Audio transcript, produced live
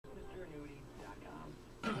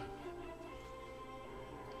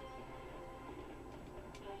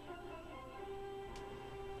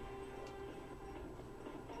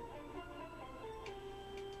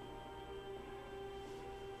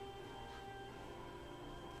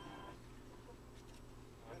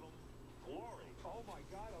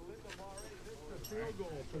field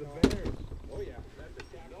goal for the Bears. Oh yeah,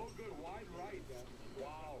 that's a no good wide right.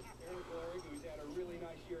 Wow. Eric Larry, who's had a really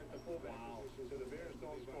nice year at the fullback position, so the Bears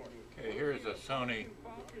don't score. Okay, here's a Sony.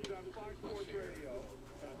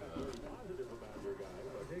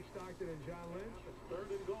 Dick Stockton and John Lynch.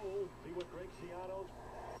 Third and goal. See what Greg Sciano's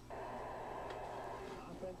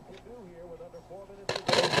offense can do here with under 4 minutes to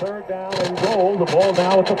go. Third down and goal. The ball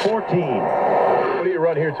now at the 14. What do you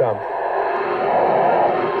run here, Tom?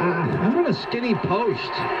 I'm on a skinny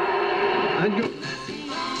post. I'd go.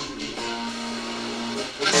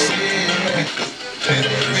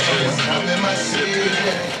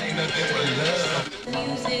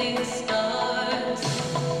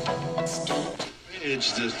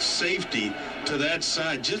 It's the safety to that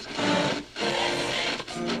side. Just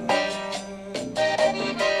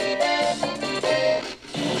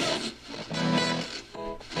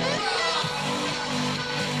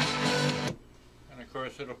and of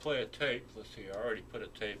course it'll play a tape. Let's see, I already put a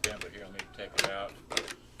tape in, but here let me take it out.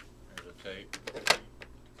 There's a tape.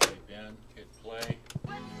 Tape in, hit play.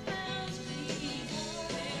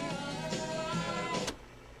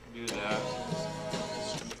 Do that.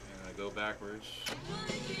 And I go backwards.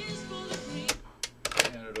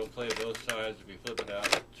 And it'll play both sides. If you flip it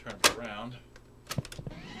out, it turns around.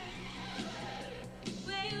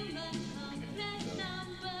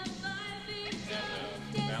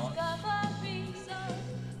 Balance.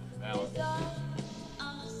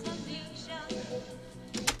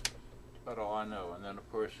 About all I know. And then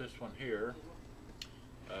of course this one here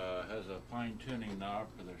has a fine-tuning knob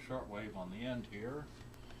for the shortwave on the end here.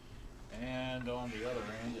 And on the other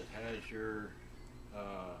end it has your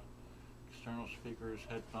external speakers,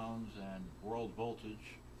 headphones, and world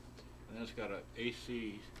voltage. And it's got an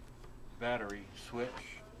AC battery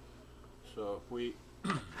switch. So if we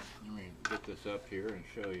let me get this up here and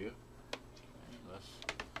show you. And let's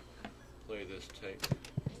play this tape.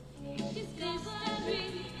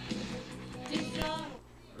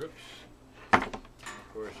 Oops.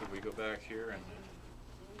 Of course, if we go back here and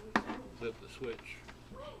flip the switch,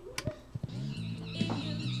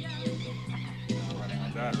 running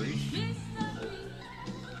on batteries.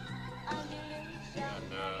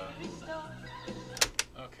 And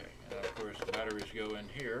okay, and of course the batteries go in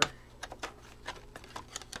here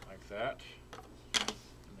like that, and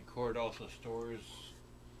the cord also stores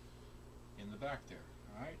in the back there.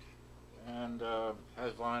 All right, and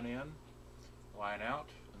has line in, line out,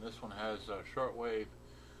 and this one has shortwave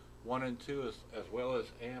 1 and 2 as well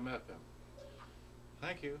as AM/FM.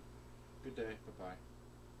 Thank you. Good day. Bye-bye.